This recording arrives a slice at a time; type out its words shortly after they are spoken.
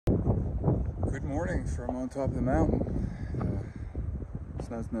Good morning from on top of the mountain.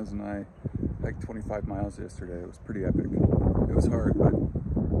 Snuz and I hiked 25 miles yesterday. It was pretty epic. It was hard, but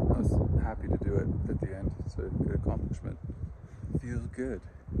I was happy to do it at the end. It's a good accomplishment. Feels good.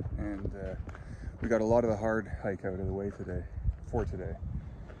 And we got a lot of the hard hike out of the way today,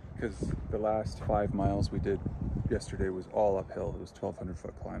 because the last 5 miles we did yesterday was all uphill. It was 1,200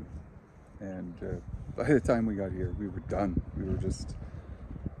 foot climb. And by the time we got here, we were done. We were just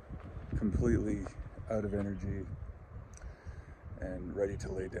completely out of energy and ready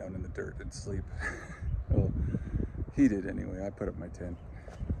to lay down in the dirt and sleep. Well, he did anyway. I put up my tent.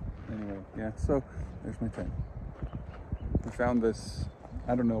 Anyway, yeah, so there's my tent. We found this,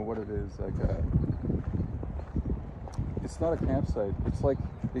 I don't know what it is, like it's not a campsite. It's like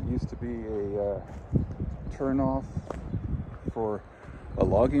it used to be a turn off for a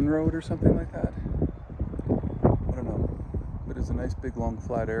logging road or something like that. I don't know, but it's a nice big long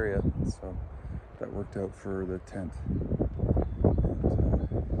flat area, so that worked out for the tent. And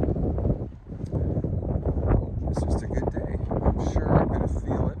it's just a good day. I'm sure I'm gonna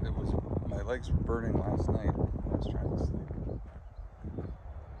feel it. My legs were burning last night when I was trying to sleep.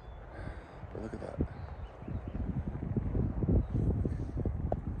 But look at that.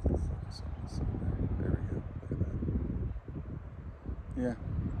 Focus on the sun there. There we go. Look at that. Yeah,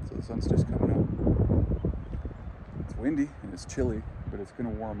 so the sun's just coming up. It's windy and it's chilly, but it's going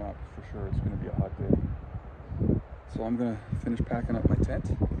to warm up for sure. It's going to be a hot day. So I'm going to finish packing up my tent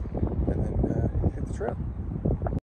and then hit the trail.